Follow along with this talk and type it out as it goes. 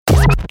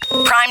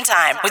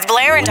PrimeTime with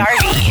Blair and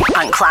RV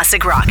on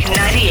Classic Rock 98.1.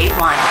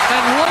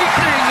 And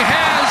lightning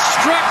has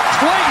struck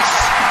twice.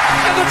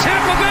 And the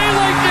Tampa Bay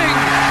Lightning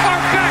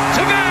are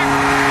back-to-back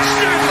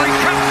Stanley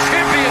Cup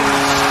champions.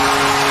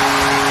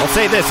 I'll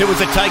say this, it was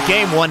a tight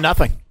game,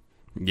 1-0.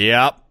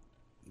 Yep.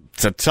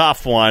 It's a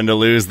tough one to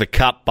lose the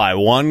cup by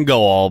one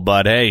goal,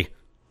 but hey,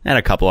 and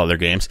a couple other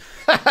games.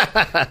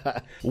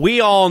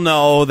 We all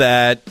know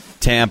that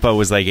Tampa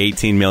was like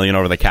 $18 million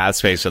over the cap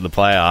space for the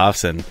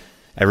playoffs, and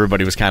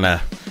everybody was kind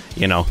of,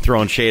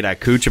 throwing shade at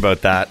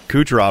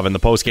Kucherov in the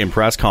post-game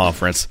press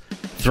conference,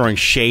 throwing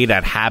shade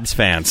at Habs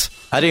fans.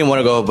 I didn't want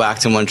to go back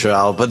to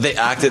Montreal, but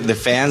the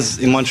fans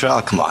in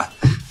Montreal, come on.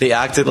 They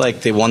acted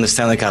like they won the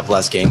Stanley Cup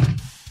last game.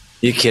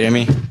 You kidding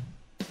me?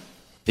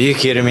 Are you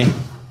kidding me?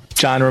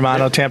 John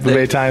Romano, Tampa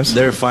Bay Times.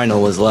 Their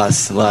final was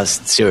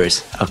last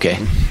series. Okay.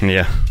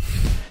 Yeah.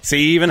 See,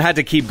 he even had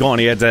to keep going.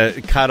 He had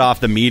to cut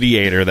off the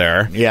mediator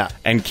there. Yeah.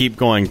 And keep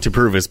going to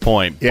prove his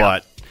point. Yeah.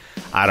 But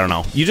I don't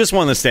know. You just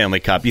won the Stanley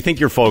Cup. You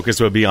think your focus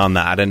would be on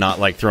that and not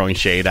like throwing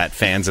shade at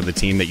fans of the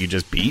team that you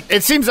just beat?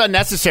 It seems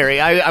unnecessary.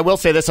 I will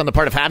say this on the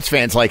part of Habs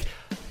fans. Like,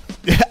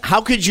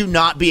 how could you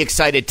not be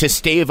excited to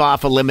stave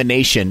off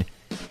elimination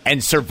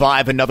and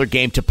survive another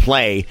game to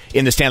play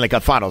in the Stanley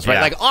Cup Finals, right?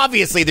 Yeah. Like,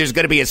 obviously, there's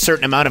going to be a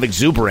certain amount of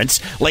exuberance.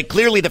 Like,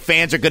 clearly the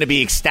fans are going to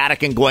be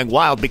ecstatic and going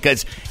wild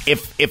because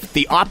if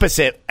the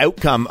opposite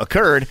outcome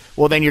occurred,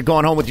 well, then you're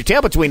going home with your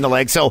tail between the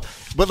legs. So,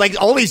 but, like,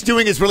 all he's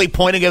doing is really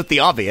pointing out the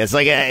obvious.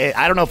 Like,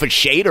 I don't know if it's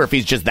shade or if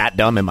he's just that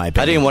dumb, in my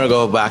opinion. I didn't want to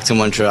go back to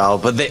Montreal,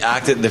 but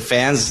the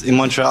fans in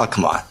Montreal,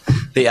 come on.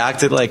 They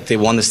acted like they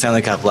won the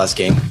Stanley Cup last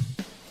game.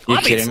 You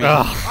kidding me?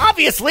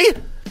 Obviously.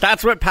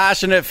 That's what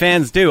passionate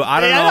fans do. I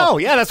don't know. I know.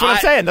 Yeah, that's what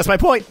I'm saying. That's my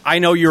point. I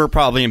know you were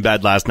probably in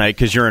bed last night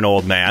because you're an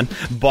old man,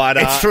 but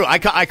it's true. I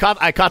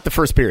caught the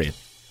first period.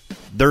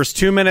 There's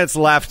 2 minutes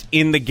left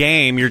in the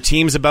game. Your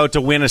team's about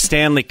to win a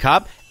Stanley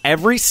Cup.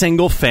 Every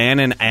single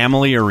fan in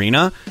Amalie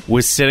Arena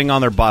was sitting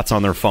on their butts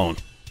on their phone.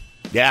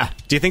 Yeah.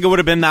 Do you think it would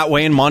have been that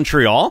way in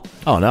Montreal?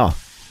 Oh, no.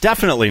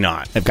 Definitely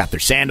not. They've got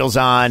their sandals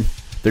on.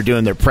 They're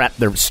doing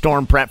their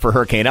storm prep for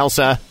Hurricane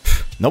Elsa.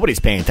 Nobody's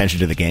paying attention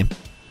to the game.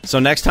 So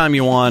next time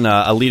you want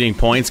a leading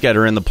points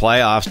getter in the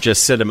playoffs,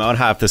 just sit him out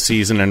half the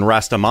season and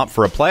rest him up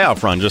for a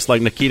playoff run, just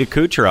like Nikita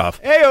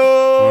Kucherov.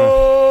 Heyo!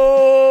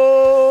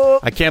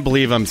 I can't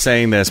believe I'm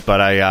saying this,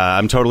 but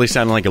I'm totally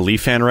sounding like a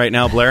Leaf fan right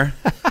now, Blair.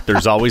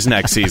 There's always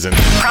next season.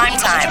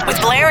 PrimeTime with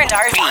Blair and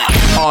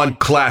RV on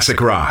Classic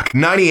Rock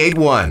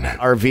 98.1.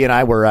 RV and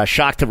I were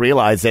shocked to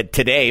realize that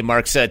today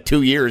marks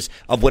 2 years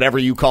of whatever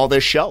you call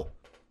this show.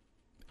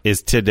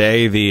 Is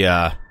today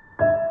the...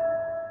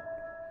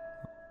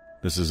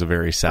 This is a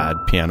very sad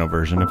piano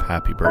version of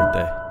Happy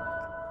Birthday.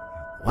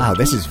 Wow,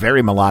 this is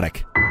very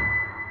melodic.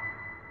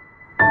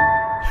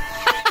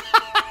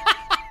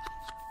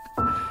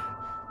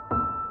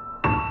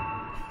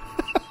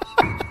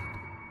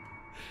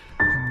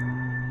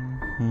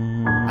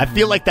 I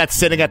feel like that's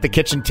sitting at the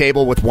kitchen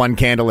table with one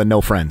candle and no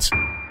friends.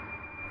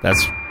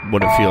 That's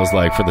what it feels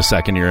like for the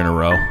second year in a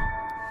row.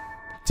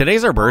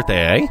 Today's our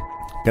birthday, eh?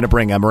 Going to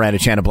bring Miranda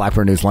Chan of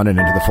Blackburn News London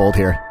into the fold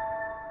here.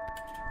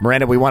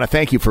 Miranda, we want to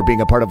thank you for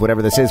being a part of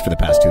whatever this is for the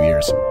past 2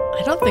 years.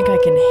 I don't think I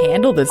can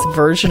handle this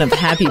version of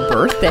Happy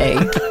Birthday.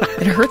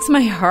 It hurts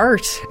my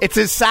heart. It's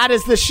as sad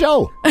as the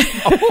show.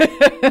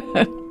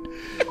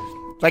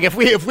 Like, if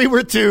we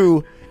were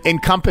to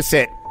encompass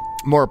it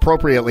more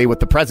appropriately with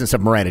the presence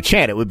of Miranda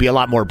Chan, it would be a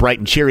lot more bright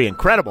and cheery and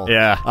credible.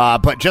 Yeah.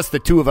 But just the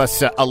two of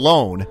us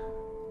alone,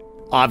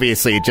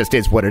 obviously, it just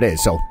is what it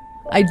is. So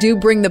I do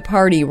bring the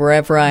party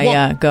wherever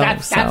I go.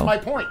 That's my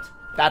point.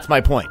 That's my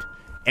point.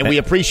 And we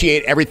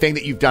appreciate everything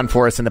that you've done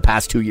for us in the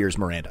past 2 years,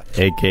 Miranda.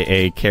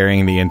 A.K.A.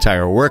 carrying the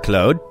entire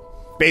workload.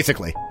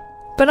 Basically.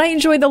 But I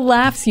enjoy the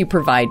laughs you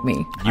provide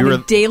me on a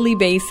daily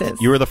basis.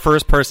 You were the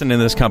first person in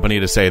this company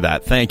to say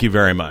that. Thank you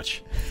very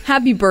much.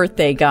 Happy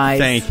birthday, guys.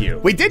 Thank you.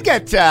 We did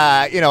get,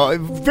 we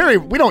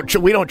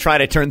don't try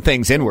to turn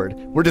things inward.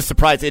 We're just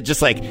surprised. It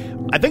just like,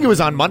 I think it was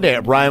on Monday,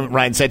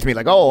 Ryan said to me,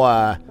 like,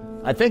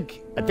 I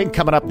think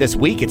coming up this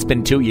week, it's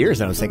been 2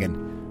 years. And I was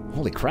thinking,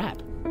 holy crap.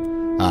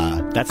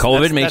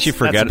 COVID makes you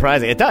forget. That's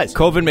surprising. It does.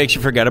 COVID makes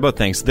you forget about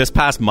things. This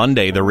past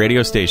Monday, the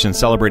radio station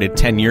celebrated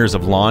 10 years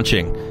of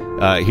launching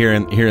here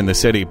in the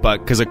city, but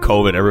because of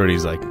COVID,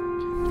 everybody's like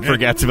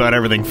forgets about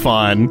everything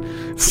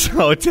fun.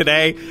 So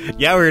today,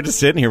 we were just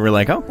sitting here. We're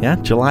like, oh yeah,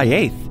 July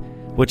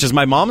 8th, which is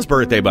my mom's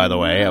birthday, by the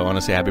way. I want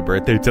to say happy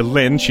birthday to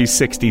Lynn. She's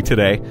 60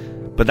 today,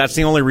 but that's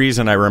the only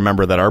reason I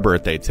remember that our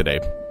birthday today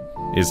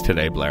is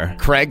today, Blair.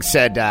 Craig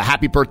said,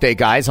 happy birthday,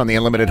 guys, on the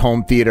Unlimited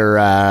Home Theater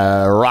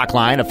rock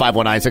line of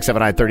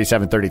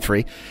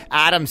 519-679-3733.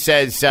 Adam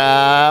says,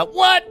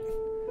 what?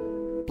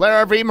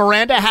 Blair RV,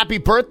 Miranda, happy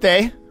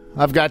birthday.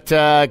 I've got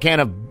a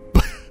can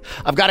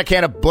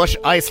of Busch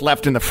Ice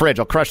left in the fridge.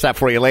 I'll crush that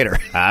for you later.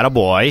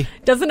 Attaboy.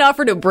 Doesn't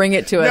offer to bring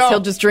it to us. No.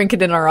 He'll just drink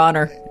it in our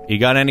honor. You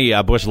got any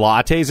Busch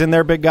lattes in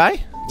there, big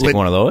guy? Take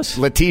one of those.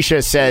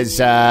 Letitia says,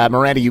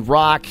 Miranda, you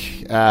rock.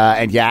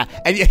 And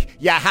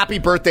happy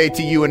birthday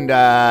to you and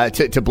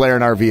to Blair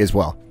and RV as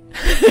well.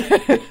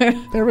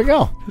 There we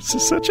go. This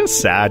is such a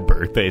sad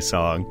birthday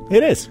song.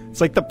 It is.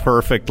 It's like the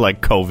perfect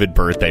like COVID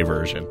birthday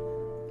version.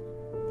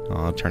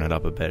 I'll turn it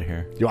up a bit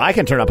here. I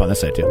can turn up on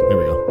this side too. There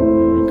we go. There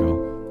we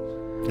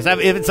go.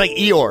 If it's like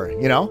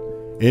Eeyore, you know?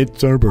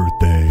 It's our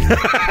birthday.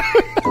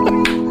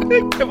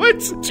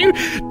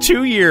 It's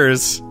 2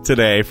 years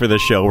today for the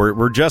show.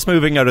 We're just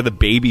moving out of the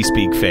baby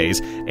speak phase,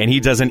 and he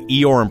does an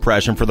Eeyore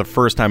impression for the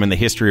first time in the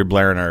history of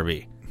Blair and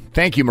RV.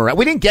 Thank you, Miranda.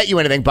 We didn't get you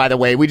anything, by the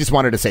way. We just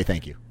wanted to say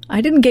thank you.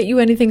 I didn't get you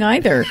anything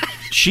either.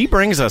 She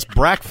brings us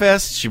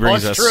breakfast. She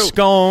brings us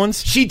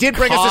scones. She did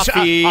bring us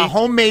a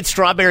homemade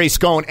strawberry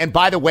scone. And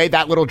by the way,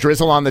 that little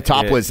drizzle on the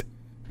top was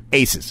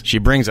aces. She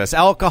brings us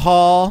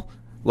alcohol.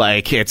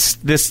 Like, it's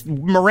this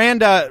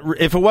Miranda.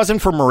 If it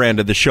wasn't for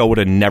Miranda, the show would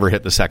have never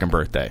hit the second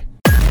birthday.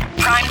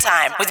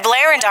 Primetime with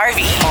Blair and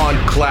RV.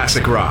 On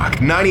Classic Rock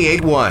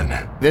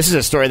 98.1. This is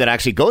a story that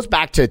actually goes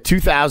back to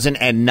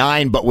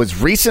 2009, but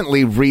was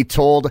recently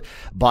retold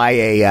by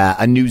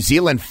a New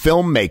Zealand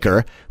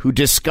filmmaker who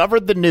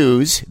discovered the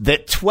news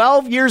that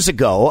 12 years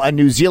ago, a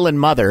New Zealand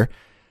mother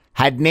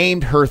had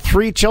named her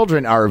 3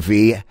 children,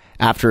 RV,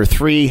 after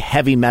 3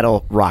 heavy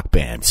metal rock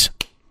bands.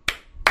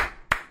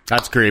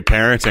 That's great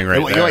parenting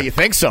right there. You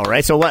think so,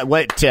 right? So what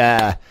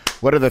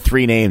are the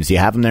 3 names? Do you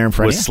have them there in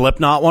front of you? Was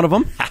Slipknot one of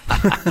them?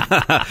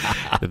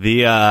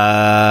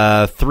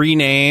 The 3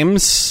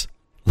 names,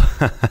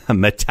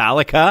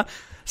 Metallica,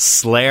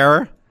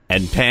 Slayer,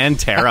 and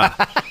Pantera.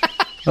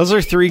 Those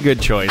are 3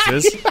 good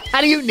choices.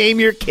 How do you name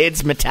your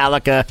kids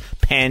Metallica,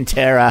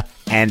 Pantera,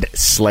 and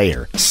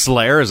Slayer?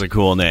 Slayer is a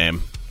cool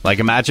name. Like,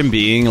 imagine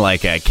being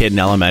like a kid in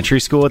elementary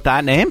school with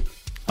that name.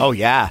 Oh,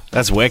 yeah.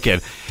 That's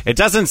wicked. It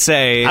doesn't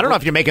say... I don't know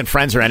if you're making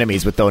friends or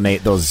enemies with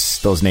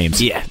those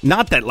names. Yeah.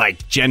 Not that,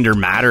 like, gender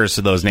matters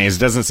to those names. It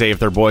doesn't say if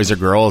they're boys or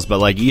girls, but,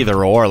 like,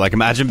 either or. Like,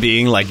 imagine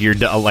being, like, your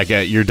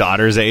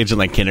daughter's age in,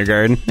 like,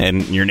 kindergarten,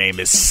 and your name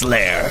is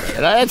Slayer.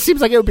 That seems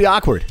like it would be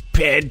awkward.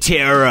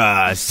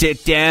 Pantera,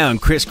 sit down,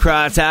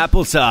 crisscross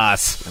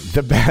applesauce.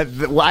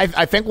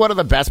 I think one of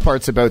the best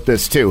parts about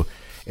this, too,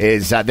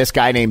 is this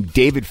guy named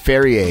David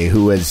Ferrier,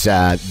 who was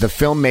the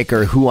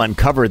filmmaker who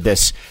uncovered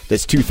this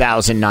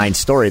 2009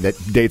 story that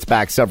dates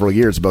back several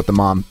years about the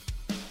mom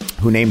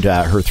who named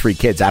her 3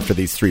 kids after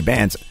these 3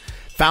 bands.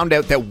 Found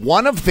out that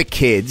one of the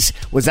kids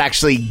was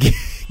actually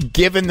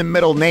given the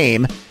middle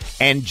name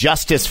and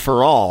Justice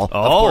for All.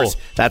 Oh. Of course,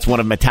 that's one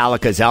of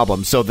Metallica's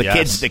albums. So the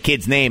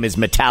kid's name is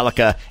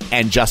Metallica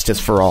and Justice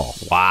for All.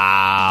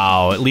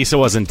 Wow. At least it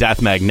wasn't Death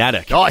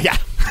Magnetic. Oh, yeah.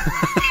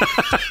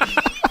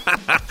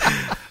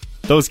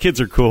 Those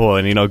kids are cool,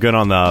 and, good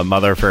on the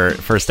mother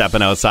for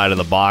stepping outside of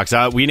the box.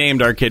 We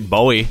named our kid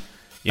Bowie.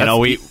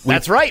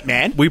 That's right,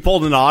 man. We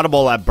pulled an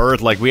audible at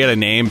birth. Like, we had a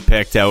name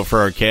picked out for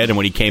our kid, and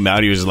when he came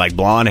out, he was like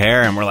blonde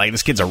hair, and we're like,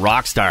 this kid's a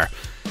rock star.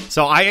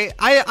 So I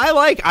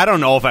don't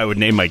know if I would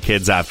name my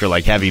kids after,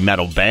 like, heavy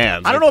metal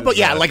bands. I don't know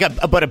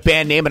about a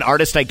band name, an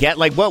artist I get.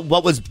 Like,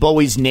 what was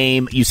Bowie's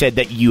name? You said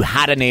that you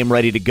had a name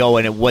ready to go,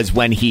 and it was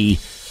when he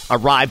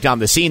arrived on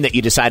the scene that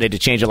you decided to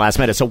change it last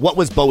minute. So what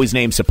was Bowie's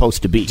name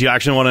supposed to be? Do you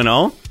actually want to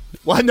know?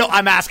 Well, no,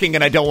 I'm asking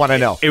and I don't want to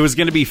know. It was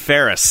going to be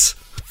Ferris.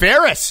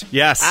 Ferris?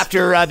 Yes.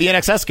 After the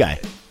NXS guy.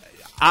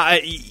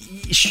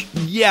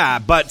 Yeah,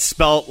 but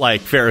spelt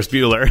like Ferris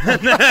Bueller.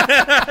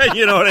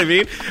 You know what I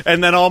mean?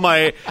 And then all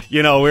my,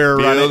 we were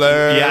running.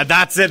 Yeah,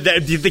 that's it.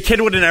 The kid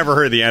would have never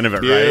heard the end of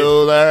it,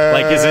 Bueller.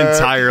 Right? Like, his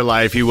entire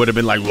life, he would have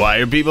been like, why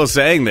are people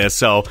saying this?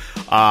 So,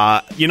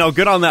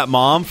 good on that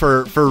mom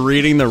for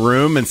reading the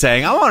room and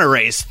saying, I want to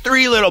raise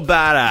 3 little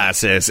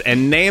badasses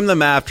and name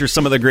them after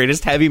some of the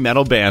greatest heavy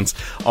metal bands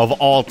of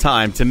all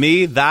time. To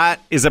me, that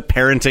is a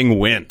parenting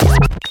win.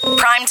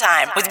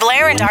 Primetime with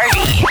Blair and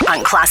RV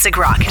on Classic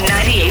Rock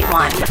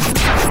 98.1.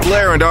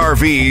 Blair and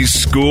RV's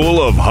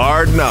School of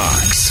Hard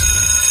Knocks.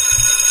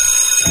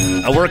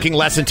 A working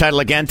lesson title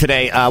again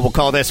today. We'll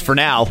call this, for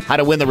now, How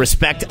to Win the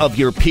Respect of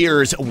Your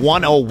Peers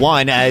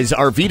 101, as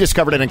RV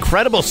discovered an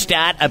incredible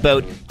stat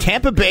about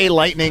Tampa Bay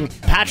Lightning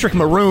Patrick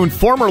Maroon,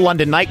 former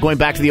London Knight going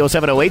back to the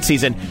 07-08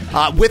 season,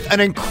 with an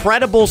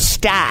incredible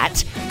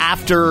stat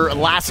after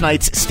last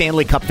night's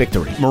Stanley Cup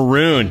victory.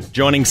 Maroon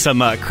joining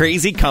some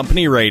crazy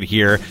company right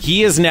here.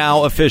 He is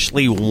now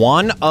officially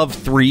one of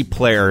 3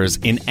 players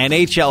in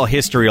NHL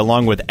history,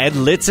 along with Ed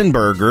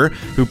Litzenberger,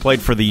 who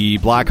played for the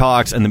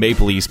Blackhawks and the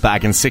Maple Leafs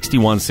back in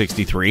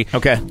 61-63.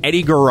 Okay.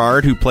 Eddie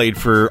Garrard, who played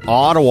for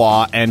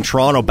Ottawa and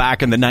Toronto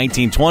back in the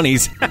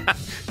 1920s.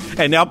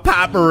 And now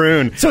Pat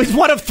Maroon. So he's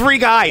one of 3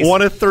 guys.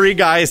 One of 3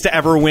 guys to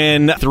ever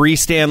win 3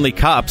 Stanley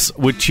Cups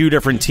with 2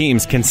 different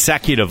teams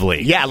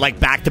consecutively. Yeah, like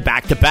back to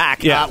back to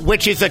back. Yeah.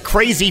 Which is a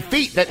crazy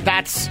feat. That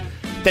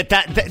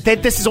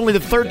this is only the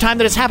 3rd time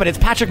that it's happened. It's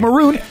Patrick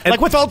Maroon, and,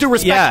 like, with all due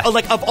respect,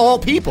 like, of all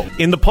people.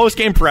 In the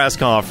post-game press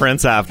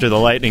conference after the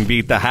Lightning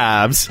beat the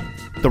Habs,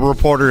 the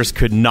reporters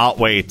could not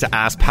wait to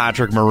ask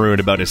Patrick Maroon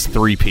about his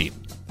 3-peat.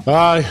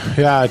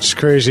 Yeah, it's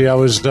crazy. I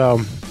was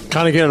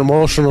kind of getting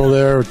emotional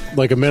there.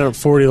 Like a minute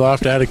 40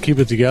 left. I had to keep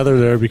it together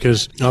there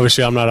because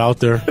obviously I'm not out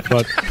there.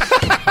 But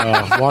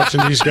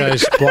watching these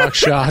guys block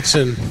shots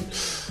and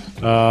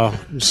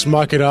just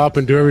muck it up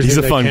and do everything. He's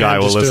a they fun can guy.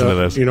 We'll just listen to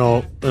this.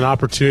 An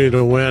opportunity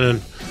to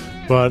win.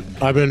 But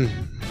I've been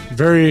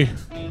very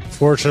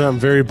fortunate. I'm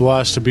very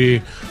blessed to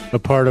be a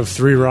part of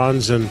 3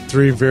 runs and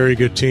 3 very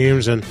good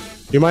teams. And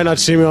you might not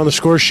see me on the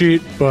score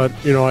sheet, but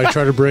I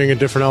try to bring a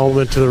different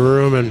element to the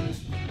room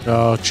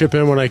and chip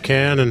in when I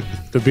can. And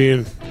to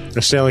being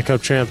a Stanley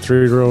Cup champ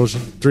 3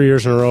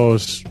 years in a row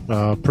is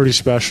pretty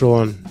special.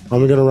 And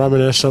I'm going to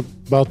reminisce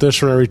about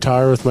this when I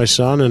retire with my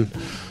son.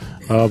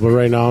 But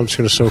right now, I'm just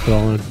going to soak it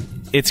all in.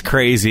 It's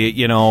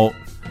crazy,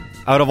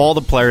 out of all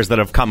the players that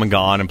have come and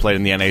gone and played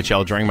in the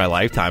NHL during my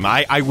lifetime,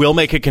 I will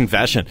make a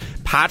confession.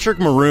 Patrick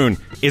Maroon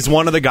is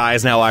one of the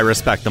guys now I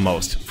respect the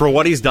most for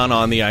what he's done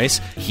on the ice.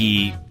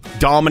 He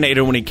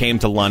dominated when he came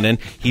to London.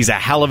 He's a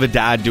hell of a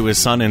dad to his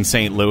son in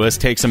St. Louis,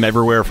 takes him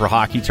everywhere for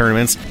hockey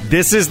tournaments.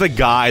 This is the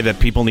guy that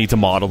people need to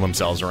model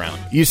themselves around.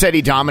 You said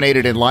he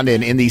dominated in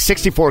London. In the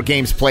 64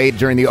 games played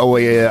during the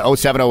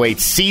 07-08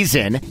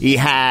 season, he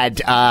had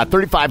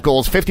 35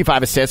 goals,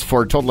 55 assists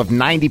for a total of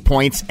 90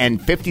 points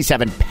and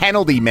 57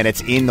 penalty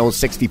minutes in those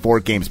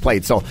 64 games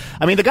played. So,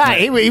 the guy,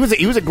 he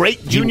was a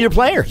great junior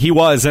player. He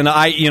was, and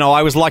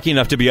I was lucky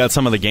enough to be at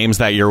some of the games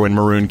that year when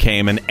Maroon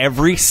came, and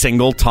every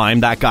single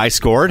time that guy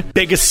scored,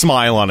 biggest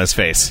smile on his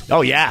face.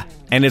 Oh, yeah.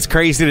 And it's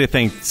crazy to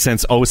think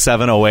since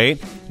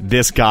 07-08,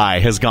 this guy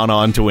has gone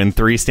on to win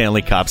 3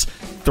 Stanley Cups,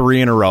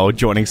 3 in a row,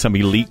 joining some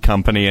elite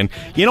company. And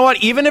you know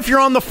what? Even if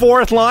you're on the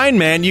 4th line,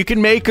 man, you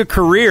can make a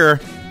career.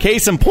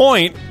 Case in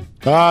point.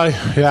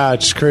 Yeah,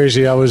 it's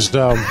crazy. I was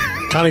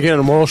kind of getting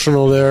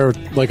emotional there.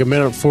 Like a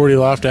minute 40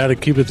 left. I had to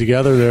keep it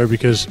together there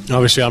because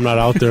obviously I'm not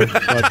out there.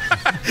 But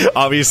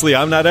obviously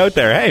I'm not out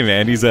there. Hey,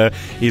 man, he's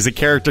a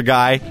character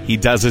guy. He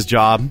does his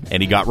job,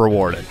 and he got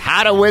rewarded.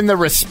 How to win the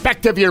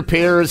respect of your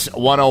peers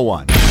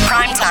 101.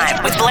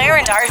 Primetime with Blair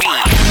and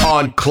RV.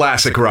 On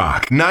Classic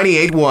Rock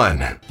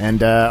 98.1. And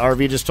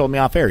RV just told me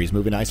off air he's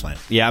moving to Iceland.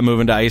 Yeah,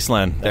 moving to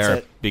Iceland. That's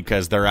it.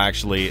 Because they're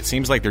actually, it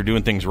seems like they're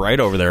doing things right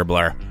over there,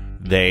 Blair.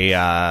 They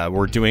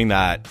were doing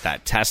that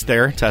test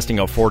there, testing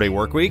out 4-day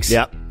work weeks.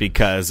 Yep.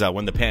 Because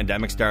when the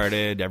pandemic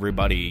started,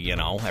 everybody,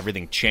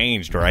 everything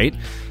changed, right?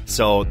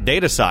 So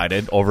they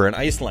decided over in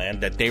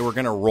Iceland that they were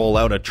going to roll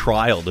out a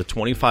trial to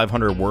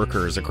 2,500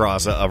 workers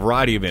across a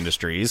variety of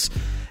industries.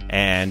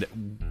 And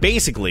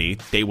basically,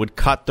 they would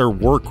cut their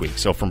work week.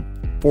 So from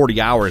 40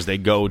 hours, they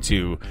go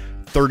to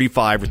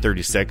 35 or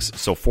 36.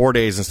 So 4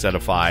 days instead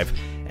of 5.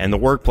 And the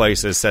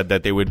workplaces said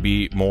that they would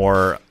be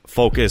more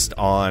focused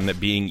on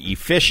being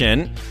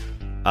efficient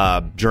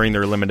during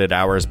their limited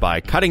hours by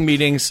cutting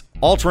meetings,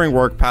 altering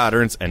work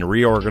patterns, and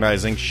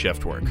reorganizing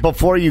shift work.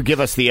 Before you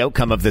give us the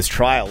outcome of this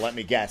trial, let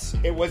me guess.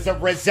 It was a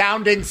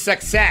resounding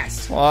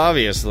success. Well,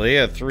 obviously,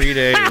 a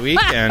 3-day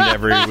weekend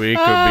every week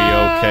would be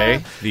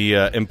okay.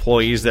 The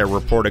employees there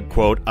reported,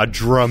 quote, a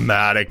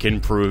dramatic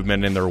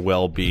improvement in their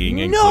well-being,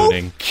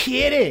 including... No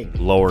kidding.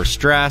 Lower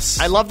stress.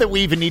 I love that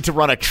we even need to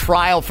run a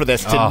trial for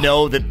this to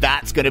know that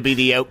that's going to be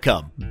the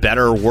outcome.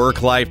 Better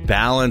work-life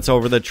balance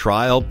over the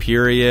trial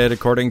period,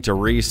 according to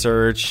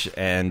research.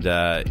 And,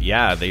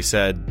 they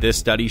said this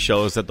study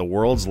shows that the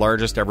world's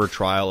largest ever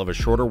trial of a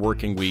shorter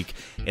working week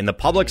in the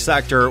public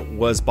sector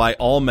was, by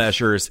all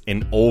measures,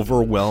 an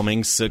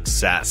overwhelming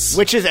success.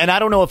 Which is, and I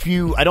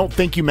don't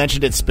think you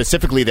mentioned it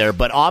specifically there,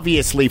 but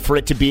obviously for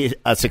it to be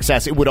a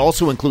success, it would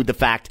also include the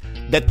fact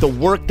that the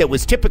work that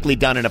was typically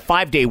done in a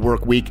 5-day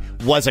work week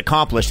was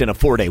accomplished in a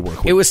 4-day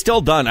work week. It was still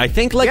done. I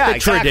think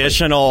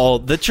traditional,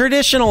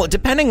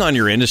 depending on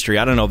your industry,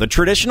 I don't know, the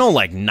traditional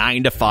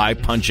 9 to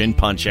 5 punch in,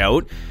 punch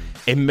out,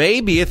 it may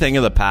be a thing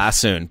of the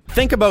past soon.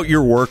 Think about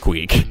your work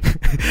week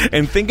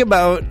and think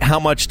about how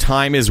much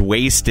time is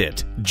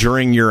wasted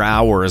during your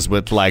hours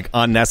with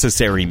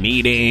unnecessary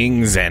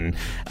meetings and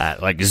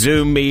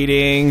Zoom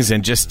meetings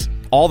and just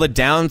all the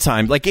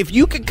downtime. If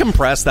you could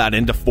compress that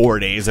into 4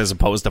 days as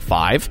opposed to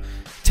 5,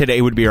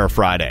 today would be our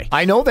Friday.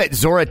 I know that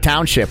Zora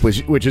Township,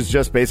 which is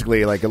just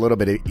basically a little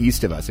bit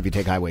east of us, if you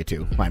take Highway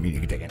 2. I mean, you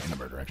can take any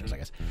number of directions, I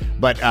guess.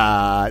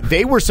 But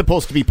they were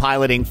supposed to be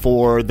piloting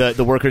for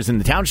the workers in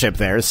the township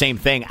there. Same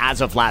thing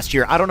as of last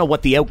year. I don't know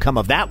what the outcome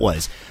of that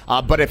was.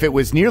 But if it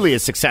was nearly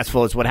as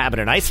successful as what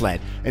happened in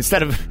Iceland,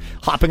 instead of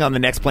hopping on the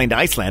next plane to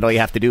Iceland, all you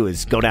have to do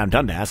is go down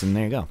Dundas, and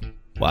there you go.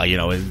 Well,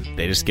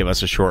 they just give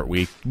us a short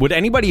week. Would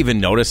anybody even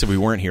notice if we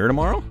weren't here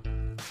tomorrow?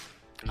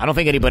 I don't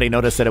think anybody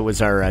noticed that it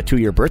was our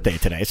 2-year birthday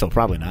today, so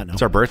probably not. No.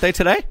 It's our birthday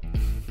today?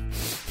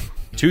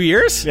 2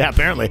 years? Yeah,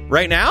 apparently.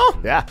 Right now?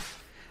 Yeah.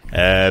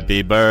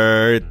 Happy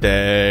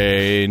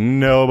birthday,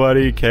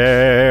 nobody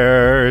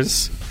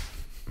cares.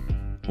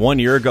 1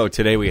 year ago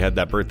today, we had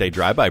that birthday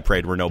drive-by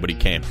parade where nobody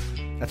came.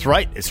 That's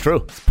right. It's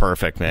true. It's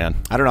perfect, man.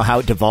 I don't know how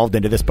it devolved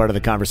into this part of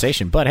the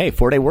conversation, but hey,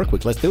 4-day work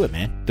week. Let's do it,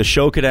 man. The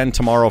show could end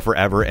tomorrow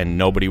forever and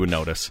nobody would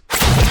notice.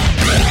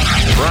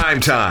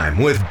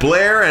 Primetime with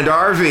Blair and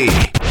RV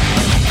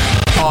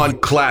on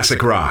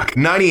Classic Rock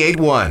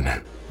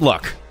 98.1.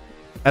 Look,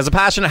 As a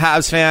passionate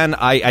Habs fan,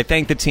 I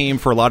thank the team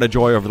for a lot of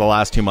joy over the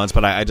last 2 months,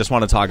 but I just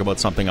want to talk about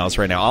something else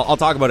right now. I'll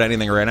talk about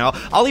anything right now.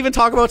 I'll even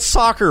talk about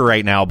soccer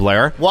right now,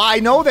 Blair. Well, I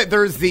know that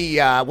there's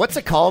the, what's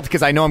it called?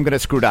 Because I know I'm going to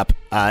screw it up.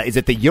 Is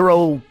it the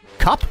Euro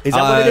Cup? Is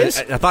that what it is?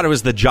 I thought it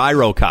was the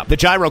Gyro Cup. The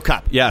Gyro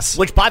Cup. Yes.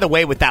 Which, by the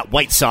way, with that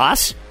white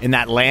sauce and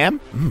that lamb,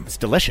 it's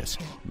delicious.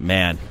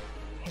 Man.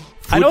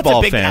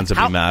 Football fans would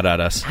be mad at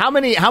us. How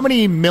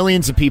many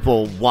millions of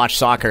people watch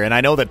soccer? And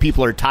I know that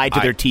people are tied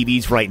to their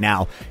TVs right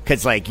now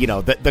because,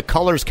 the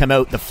colors come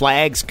out, the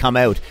flags come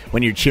out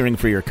when you're cheering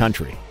for your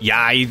country. Yeah,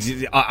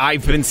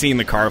 I've been seeing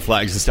the car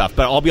flags and stuff,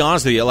 but I'll be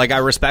honest with you, I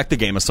respect the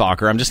game of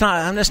soccer. I'm just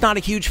not a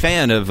huge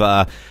fan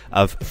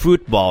of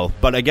football.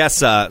 But I guess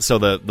so.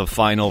 The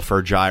final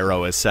for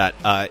Gyro is set.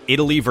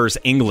 Italy versus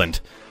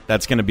England.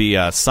 That's going to be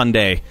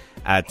Sunday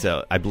at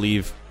I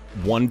believe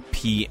 1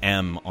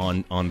 p.m.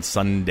 on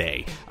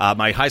Sunday.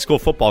 My high school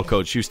football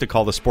coach used to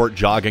call the sport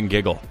jog and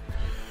giggle.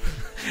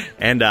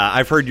 And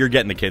I've heard you're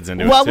getting the kids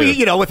into it, too.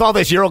 Well, with all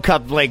this Euro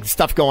Cup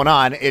stuff going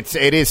on, it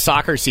is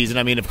soccer season.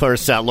 I mean, of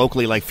course,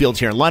 locally, fields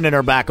here in London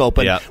are back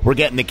open. Yeah. We're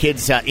getting the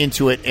kids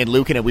into it in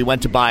Lucan, and we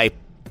went to buy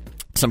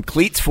some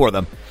cleats for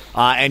them.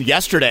 And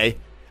yesterday,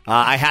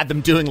 I had them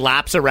doing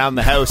laps around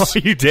the house. Oh,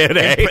 you did,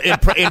 eh?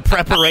 In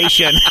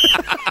preparation.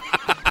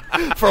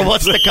 For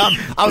what's to come.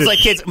 I was like,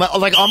 kids,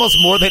 almost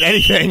more than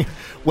anything,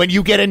 when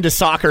you get into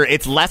soccer,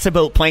 it's less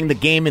about playing the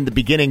game in the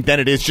beginning than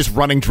it is just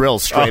running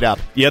drills straight up.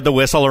 You had the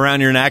whistle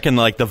around your neck and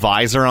the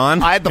visor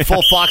on? I had the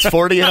full Fox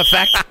 40 in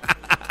effect.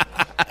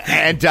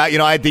 And, I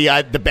had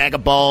the bag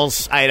of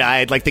balls. I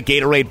had the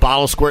Gatorade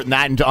bottle squirting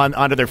that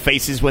onto their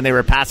faces when they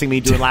were passing me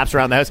doing laps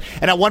around the house.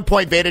 And at one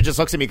point, Veda just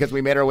looks at me because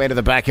we made our way into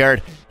the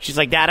backyard. She's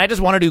like, Dad, I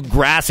just want to do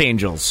grass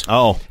angels.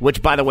 Oh.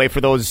 Which, by the way,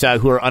 for those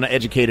who are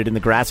uneducated in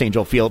the grass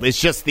angel field, is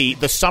just the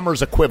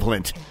summer's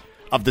equivalent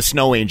of the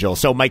snow angel.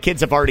 So my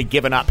kids have already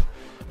given up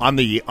on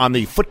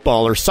the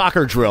football or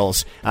soccer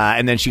drills,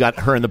 and then she got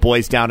her and the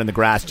boys down in the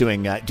grass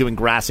doing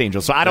grass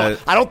angels. So I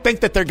don't think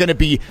that they're going to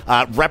be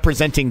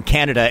representing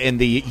Canada in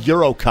the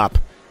Euro Cup.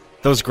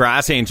 Those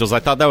grass angels, I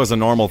thought that was a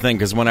normal thing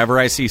because whenever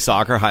I see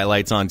soccer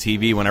highlights on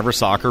TV, whenever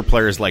soccer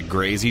players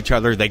graze each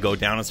other, they go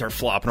down and start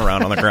flopping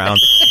around on the ground.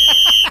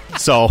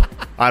 So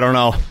I don't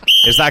know.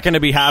 Is that going to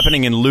be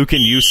happening in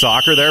Lucan U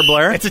soccer there,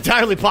 Blair? It's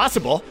entirely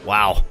possible.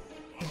 Wow.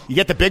 You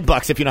get the big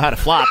bucks if you know how to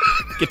flop.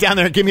 Get down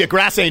there and give me a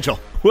grass angel.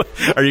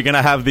 Are you going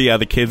to have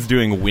the kids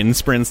doing wind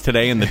sprints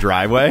today in the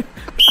driveway?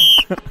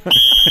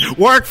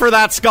 Work for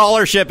that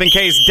scholarship in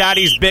case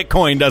Daddy's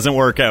Bitcoin doesn't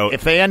work out.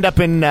 If they end up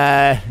in,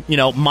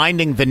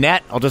 minding the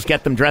net, I'll just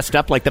get them dressed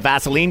up like the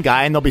Vaseline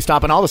guy, and they'll be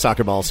stopping all the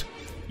soccer balls.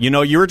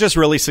 You were just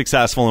really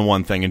successful in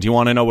one thing, and do you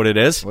want to know what it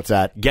is? What's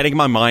that? Getting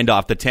my mind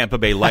off the Tampa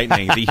Bay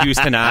Lightning, the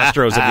Houston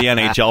Astros of the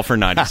NHL for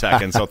 90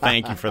 seconds, so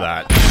thank you for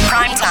that.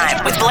 Prime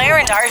Time with Blair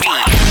and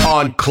RV.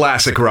 On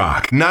Classic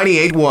Rock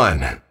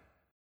 98.1.